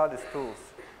talk about is tools.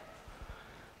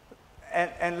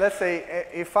 And let's say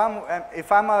if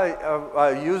I'm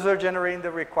a user generating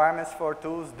the requirements for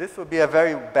tools, this would be a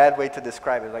very bad way to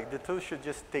describe it. Like the tools should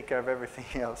just take care of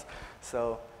everything else.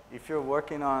 So if you're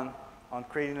working on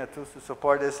creating a tool to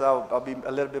support this, I'll be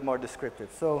a little bit more descriptive.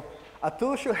 So a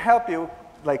tool should help you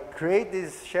like create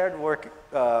these shared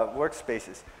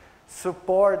workspaces,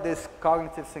 support this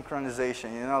cognitive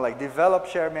synchronization, you know, like develop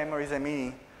shared memories and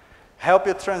meaning, help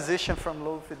you transition from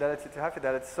low fidelity to high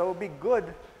fidelity. So it would be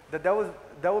good that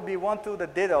there would be one tool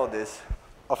that did all this.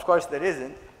 Of course, there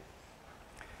isn't.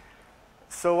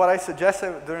 So what I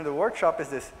suggested during the workshop is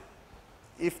this.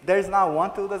 If there's not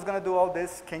one tool that's going to do all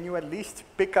this, can you at least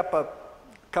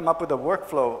come up with a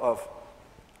workflow of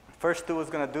first tool is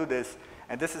going to do this,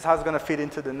 and this is how it's going to fit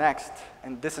into the next,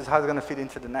 and this is how it's going to fit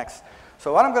into the next.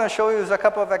 So what I'm going to show you is a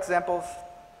couple of examples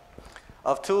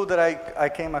of tool that I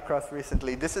came across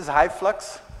recently. This is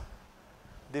HighFlux,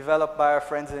 developed by our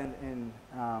friends in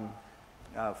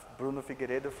Bruno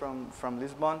Figueiredo from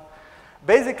Lisbon.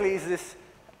 Basically, is this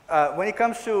when it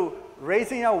comes to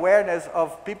raising awareness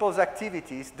of people's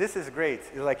activities, this is great.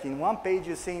 It's like in one page,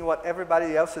 you're seeing what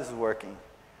everybody else is working.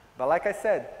 But like I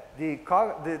said, the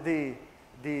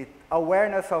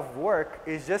awareness of work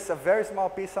is just a very small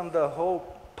piece on the whole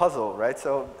puzzle, right?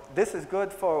 So this is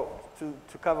good to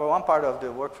cover one part of the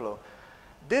workflow.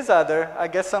 This other, I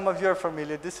guess some of you are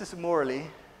familiar, this is Morley,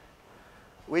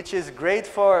 which is great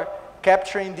for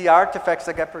capturing the artifacts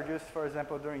that get produced, for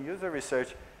example, during user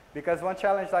research. Because one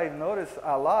challenge I've noticed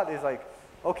a lot is like,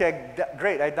 okay,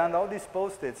 great, I've done all these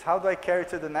post-its. How do I carry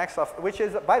to the next off? Which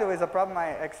is, by the way, is a problem I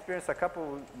experienced a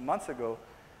couple months ago.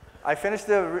 I finished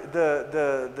the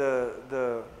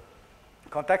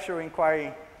contextual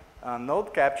inquiry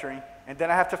node capturing, and then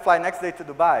I have to fly next day to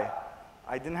Dubai.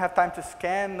 I didn't have time to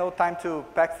scan, no time to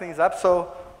pack things up,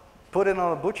 so put it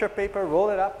on a butcher paper, roll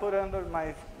it up, put it under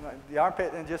the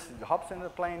armpit, and just hops in the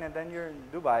plane, and then you're in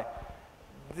Dubai.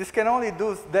 This can only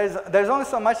do, there's only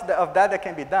so much of that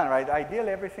can be done, right? Ideally,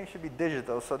 everything should be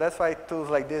digital, so that's why tools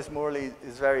like this, Morley,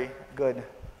 is very good.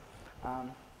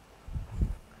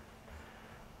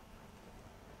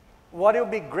 What it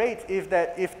would be great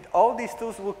if all these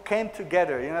tools came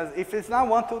together, you know, if it's not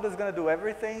one tool that's going to do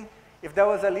everything, if there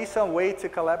was at least some way to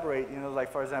collaborate, you know,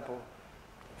 like for example,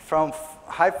 from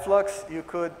HighFlux, you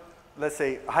could let's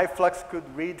say, HiFlux could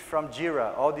read from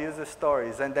Jira, all the user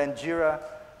stories, and then Jira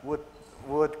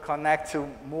would connect to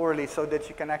Morley so that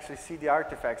you can actually see the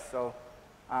artifacts. So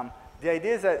the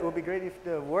idea is that it would be great if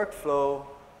the workflow,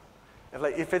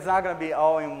 if it's not going to be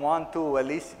all in one tool, at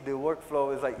least the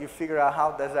workflow is like you figure out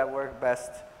how does that work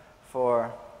best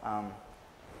for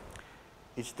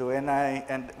each tool.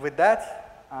 And with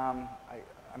that,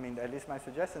 I mean, at least my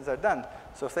suggestions are done.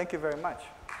 So thank you very much.